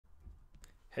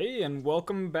Hey, and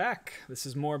welcome back. This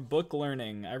is more book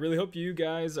learning. I really hope you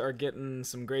guys are getting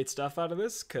some great stuff out of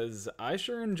this because I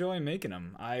sure enjoy making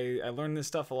them. I learn this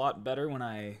stuff a lot better when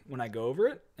I go over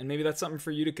it, and maybe that's something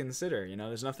for you to consider.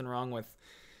 There's nothing wrong with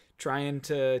trying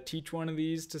to teach one of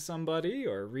these to somebody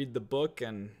or read the book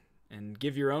and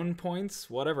give your own points,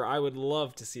 whatever. I would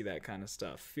love to see that kind of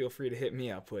stuff. Feel free to hit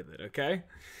me up with it, okay?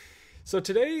 So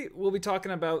today we'll be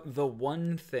talking about The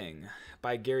One Thing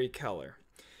by Gary Keller.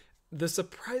 The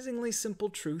surprisingly simple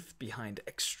truth behind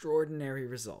extraordinary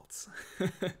results.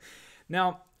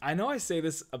 Now, I know I say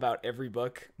this about every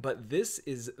book, but this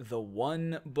is the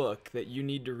one book that you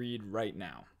need to read right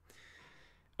now.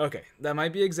 Okay, that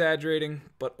might be exaggerating,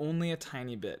 but only a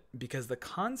tiny bit, because the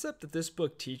concept that this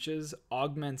book teaches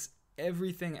augments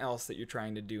everything else that you're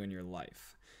trying to do in your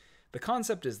life. The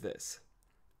concept is this: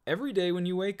 every day when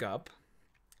you wake up,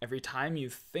 every time you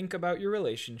think about your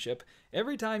relationship,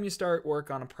 every time you start work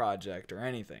on a project or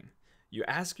anything, you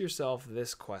ask yourself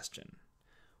this question: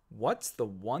 what's the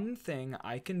one thing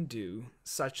I can do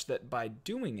such that by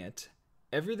doing it,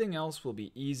 everything else will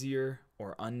be easier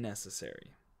or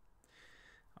unnecessary?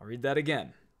 I'll read that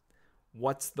again.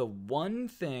 What's the one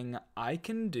thing I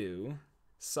can do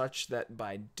such that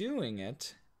by doing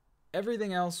it,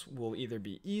 everything else will either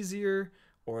be easier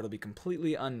or it'll be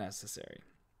completely unnecessary?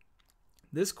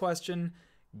 This question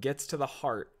gets to the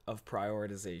heart of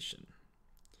prioritization.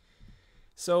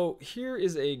 So here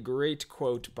is a great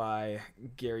quote by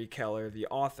Gary Keller, the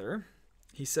author.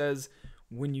 He says,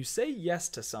 "When you say yes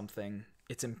to something,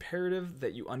 it's imperative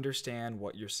that you understand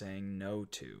what you're saying no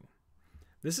to."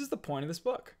 This is the point of this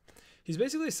book. He's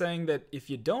basically saying that if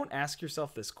you don't ask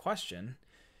yourself this question,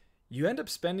 you end up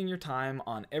spending your time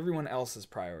on everyone else's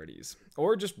priorities,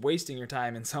 or just wasting your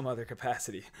time in some other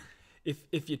capacity.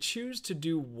 If you choose to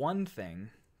do one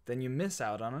thing, then you miss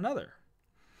out on another.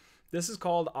 This is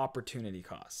called opportunity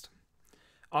cost.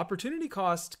 Opportunity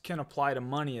cost can apply to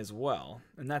money as well,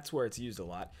 and that's where it's used a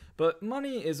lot, but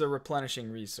money is a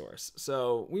replenishing resource,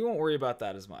 so we won't worry about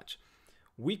that as much.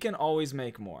 We can always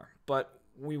make more, but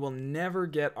we will never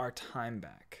get our time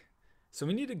back. So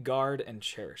we need to guard and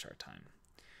cherish our time.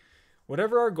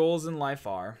 Whatever our goals in life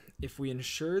are, if we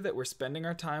ensure that we're spending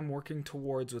our time working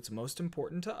towards what's most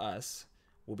important to us,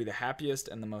 we'll be the happiest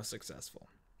and the most successful.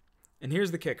 And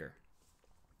here's the kicker.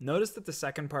 Notice that the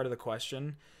second part of the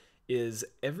question is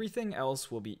everything else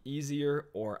will be easier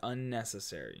or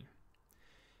unnecessary.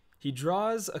 He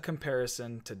draws a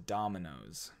comparison to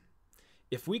dominoes.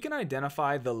 If we can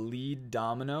identify the lead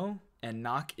domino and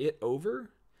knock it over,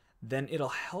 then it'll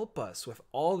help us with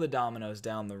all the dominoes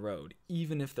down the road,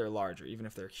 even if they're larger, even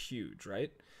if they're huge,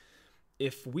 right?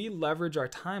 If we leverage our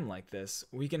time like this,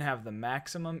 we can have the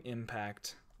maximum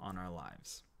impact on our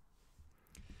lives.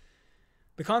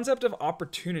 The concept of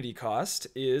opportunity cost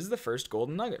is the first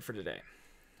golden nugget for today.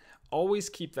 Always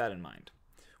keep that in mind.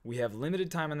 We have limited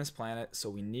time on this planet,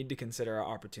 so we need to consider our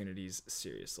opportunities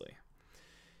seriously.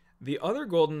 The other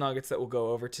golden nuggets that we'll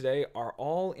go over today are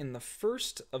all in the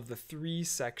first of the 3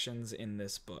 sections in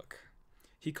this book.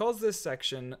 He calls this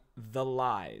section The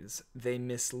Lies. They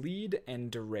mislead and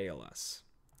derail us.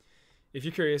 If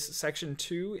you're curious, section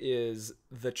 2 is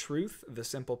The Truth, the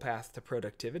Simple Path to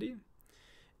Productivity.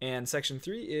 And section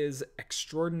 3 is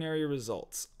Extraordinary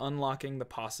Results, Unlocking the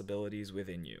Possibilities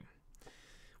Within You.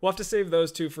 We'll have to save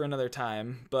those 2 for another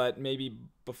time, but maybe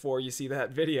before you see that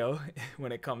video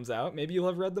when it comes out, maybe you'll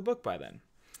have read the book by then.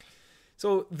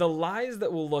 So the lies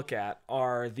that we'll look at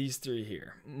are these 3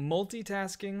 here: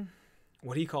 multitasking,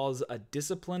 what he calls a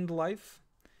disciplined life,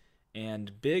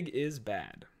 and big is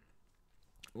bad.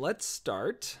 Let's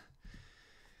start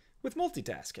with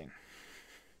multitasking.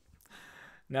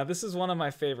 Now, this is one of my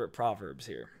favorite proverbs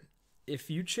here. If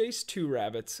you chase 2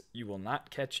 rabbits, you will not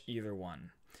catch either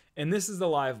one. And this is the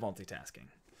lie of multitasking.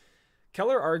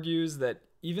 Keller argues that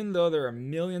even though there are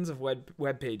millions of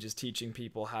web pages teaching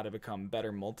people how to become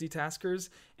better multitaskers,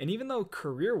 and even though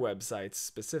career websites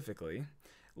specifically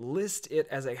list it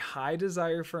as a high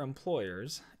desire for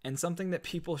employers and something that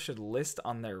people should list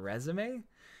on their resume,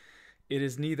 it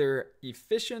is neither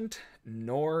efficient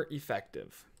nor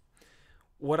effective.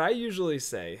 What I usually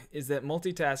say is that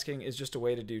multitasking is just a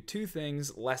way to do 2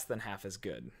 things less than half as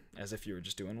good as if you were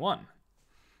just doing one.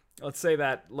 Let's say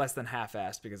that less than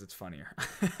half-assed because it's funnier.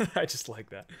 I just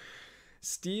like that.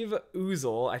 Steve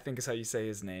Ozel, I think is how you say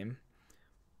his name,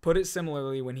 put it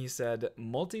similarly when he said,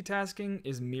 multitasking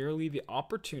is merely the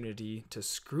opportunity to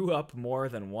screw up more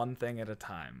than one thing at a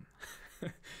time.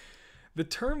 The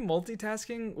term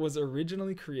multitasking was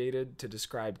originally created to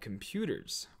describe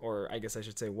computers, or I guess I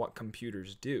should say what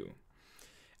computers do.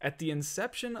 At the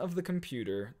inception of the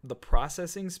computer, the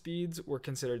processing speeds were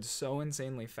considered so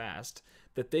insanely fast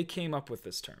that they came up with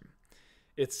this term.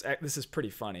 This is pretty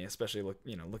funny, especially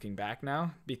looking back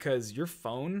now, because your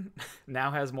phone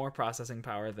now has more processing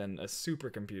power than a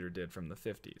supercomputer did from the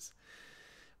 50s.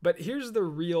 But here's the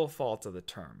real fault of the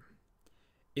term.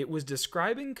 It was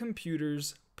describing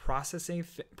computers processing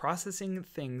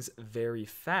things very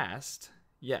fast,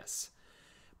 yes,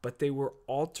 but they were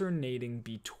alternating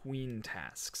between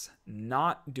tasks,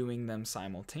 not doing them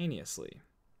simultaneously.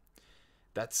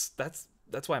 That's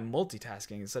why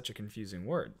multitasking is such a confusing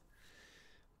word.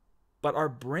 But our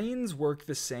brains work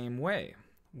the same way.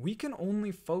 We can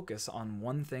only focus on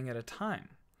one thing at a time.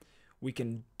 We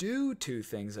can do two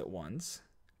things at once,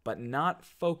 but not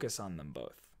focus on them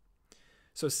both.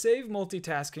 So save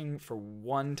multitasking for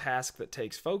one task that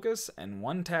takes focus and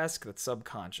one task that's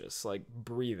subconscious, like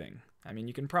breathing. I mean,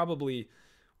 you can probably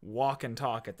walk and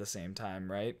talk at the same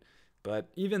time, right? But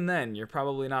even then, you're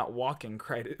probably not walking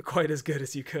quite as good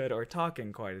as you could or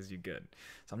talking quite as you could.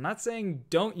 So I'm not saying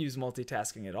don't use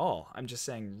multitasking at all. I'm just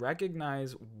saying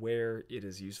recognize where it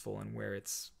is useful and where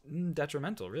it's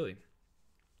detrimental, really.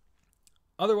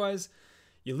 Otherwise,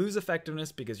 you lose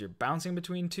effectiveness because you're bouncing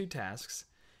between two tasks,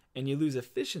 and you lose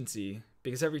efficiency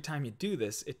because every time you do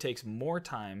this, it takes more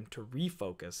time to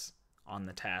refocus on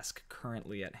the task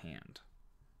currently at hand.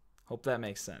 Hope that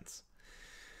makes sense.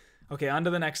 Okay, on to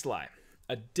the next lie.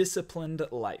 A disciplined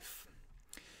life.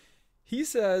 He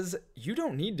says you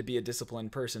don't need to be a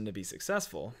disciplined person to be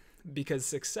successful, because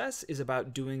success is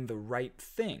about doing the right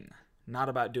thing, not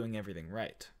about doing everything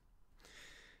right.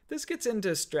 This gets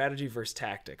into strategy versus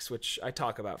tactics, which I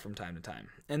talk about from time to time.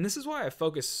 And this is why I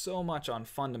focus so much on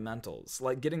fundamentals,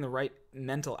 like getting the right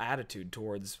mental attitude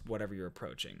towards whatever you're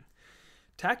approaching.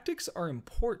 Tactics are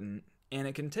important, and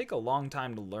it can take a long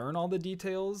time to learn all the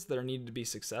details that are needed to be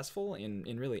successful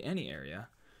in really any area.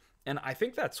 And I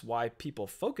think that's why people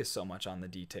focus so much on the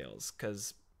details,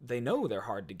 because they know they're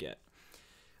hard to get.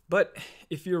 But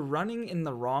if you're running in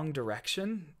the wrong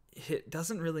direction, it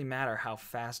doesn't really matter how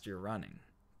fast you're running.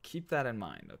 Keep that in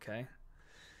mind, okay?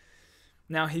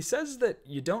 Now, he says that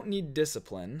you don't need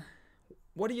discipline.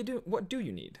 What do you do? What do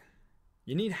you need?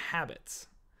 You need habits.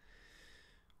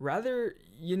 Rather,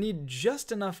 you need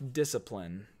just enough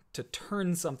discipline to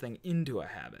turn something into a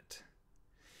habit.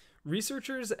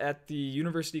 Researchers at the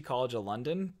University College of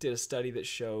London did a study that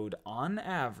showed, on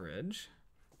average,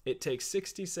 it takes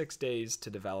 66 days to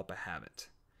develop a habit.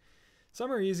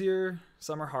 Some are easier,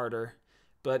 some are harder,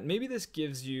 but maybe this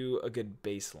gives you a good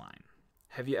baseline.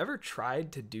 Have you ever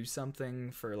tried to do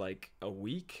something for like a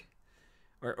week?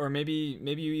 Or maybe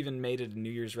you even made it a New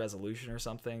Year's resolution or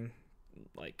something?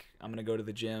 Like, I'm going to go to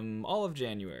the gym all of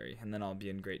January, and then I'll be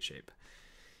in great shape.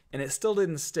 And it still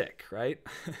didn't stick, right?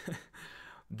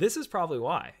 This is probably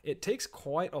why. It takes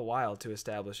quite a while to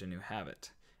establish a new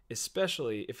habit,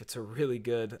 especially if it's a really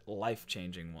good,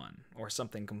 life-changing one, or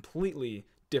something completely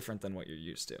different than what you're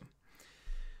used to.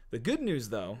 The good news,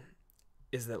 though,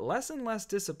 is that less and less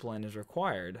discipline is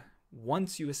required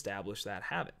once you establish that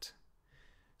habit,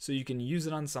 so you can use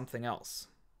it on something else.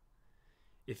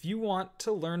 If you want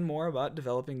to learn more about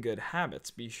developing good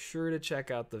habits, be sure to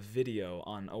check out the video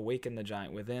on Awaken the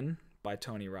Giant Within by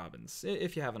Tony Robbins,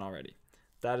 if you haven't already.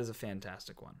 That is a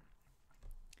fantastic one.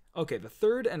 Okay, the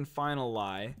third and final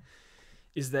lie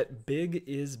is that big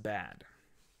is bad.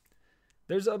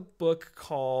 There's a book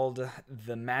called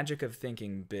The Magic of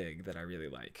Thinking Big that I really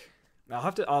like.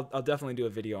 I'll definitely do a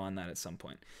video on that at some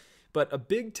point. But a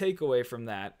big takeaway from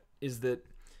that is that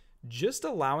just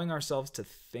allowing ourselves to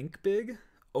think big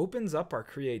opens up our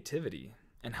creativity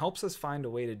and helps us find a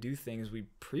way to do things we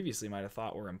previously might have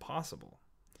thought were impossible.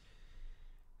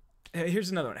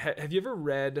 Here's another one. Have you ever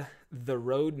read The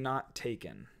Road Not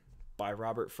Taken by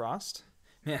Robert Frost?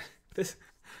 Man,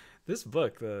 this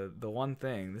book, the one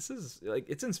thing, this is like,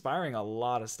 it's inspiring a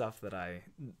lot of stuff that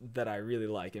I really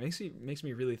like. It makes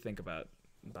me really think about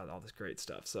all this great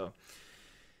stuff. So,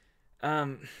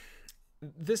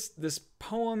 this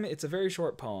poem, it's a very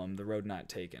short poem, The Road Not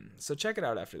Taken. So check it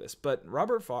out after this. But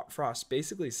Robert Frost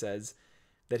basically says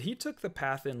that he took the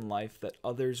path in life that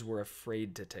others were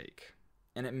afraid to take,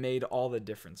 and it made all the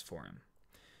difference for him.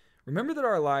 Remember that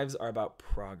our lives are about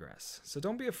progress, so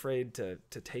don't be afraid to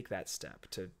take that step,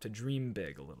 to dream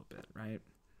big a little bit, right?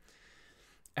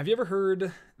 Have you ever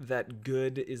heard that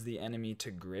good is the enemy to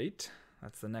great?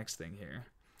 That's the next thing here.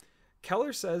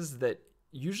 Keller says that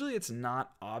usually it's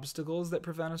not obstacles that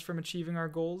prevent us from achieving our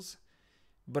goals,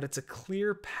 but it's a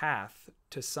clear path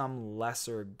to some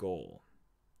lesser goal.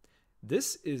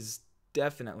 This is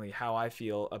definitely how I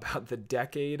feel about the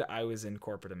decade I was in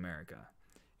corporate America.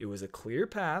 It was a clear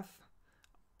path.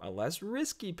 a less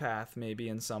risky path maybe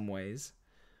in some ways,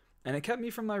 and it kept me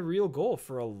from my real goal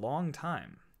for a long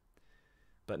time.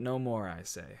 But no more, I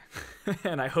say.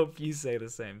 And I hope you say the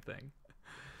same thing.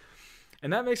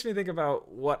 And that makes me think about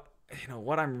what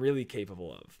I'm really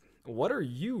capable of. What are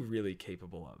you really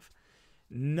capable of?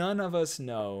 None of us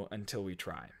know until we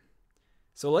try.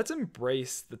 So let's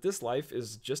embrace that this life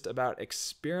is just about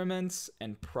experiments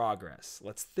and progress.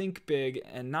 Let's think big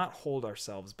and not hold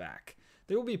ourselves back.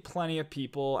 There will be plenty of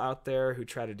people out there who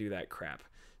try to do that crap.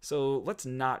 So let's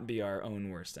not be our own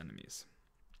worst enemies.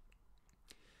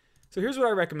 So here's what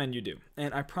I recommend you do,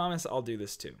 and I promise I'll do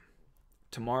this too.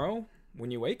 Tomorrow,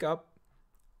 when you wake up,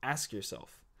 ask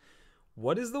yourself,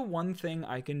 what is the one thing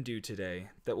I can do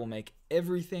today that will make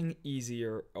everything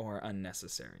easier or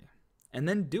unnecessary? And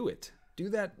then do it. Do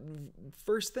that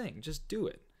first thing. Just do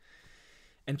it.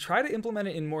 And try to implement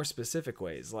it in more specific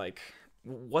ways, like,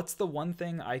 what's the one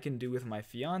thing I can do with my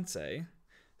fiance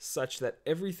such that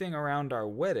everything around our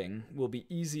wedding will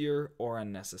be easier or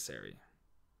unnecessary?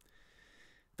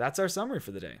 That's our summary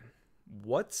for the day.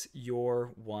 What's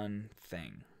your one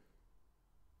thing?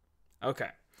 Okay,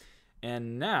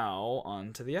 and now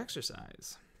on to the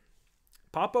exercise.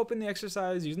 Pop open the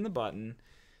exercise using the button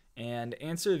and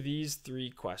answer these 3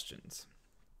 questions.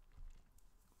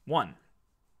 1.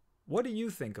 What do you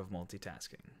think of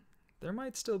multitasking? There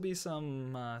might still be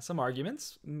some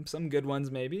arguments, some good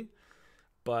ones maybe,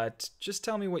 but just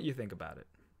tell me what you think about it.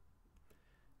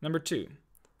 Number 2.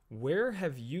 Where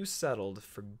have you settled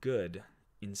for good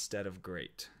instead of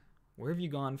great? Where have you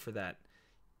gone for that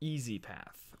easy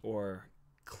path or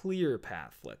clear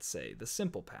path, let's say, the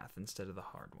simple path instead of the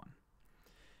hard one?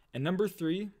 And number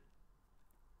 3,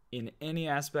 in any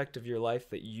aspect of your life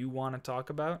that you want to talk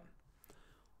about,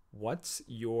 what's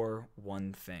your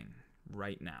one thing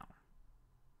right now?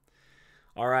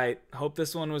 All right, hope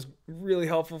this one was really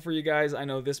helpful for you guys. I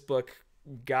know this book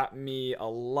got me a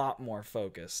lot more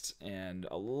focused and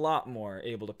a lot more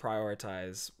able to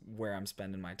prioritize where I'm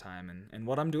spending my time and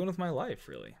what I'm doing with my life,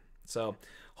 really. So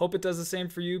hope it does the same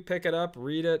for you. Pick it up,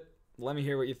 read it, let me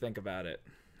hear what you think about it,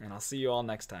 and I'll see you all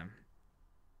next time.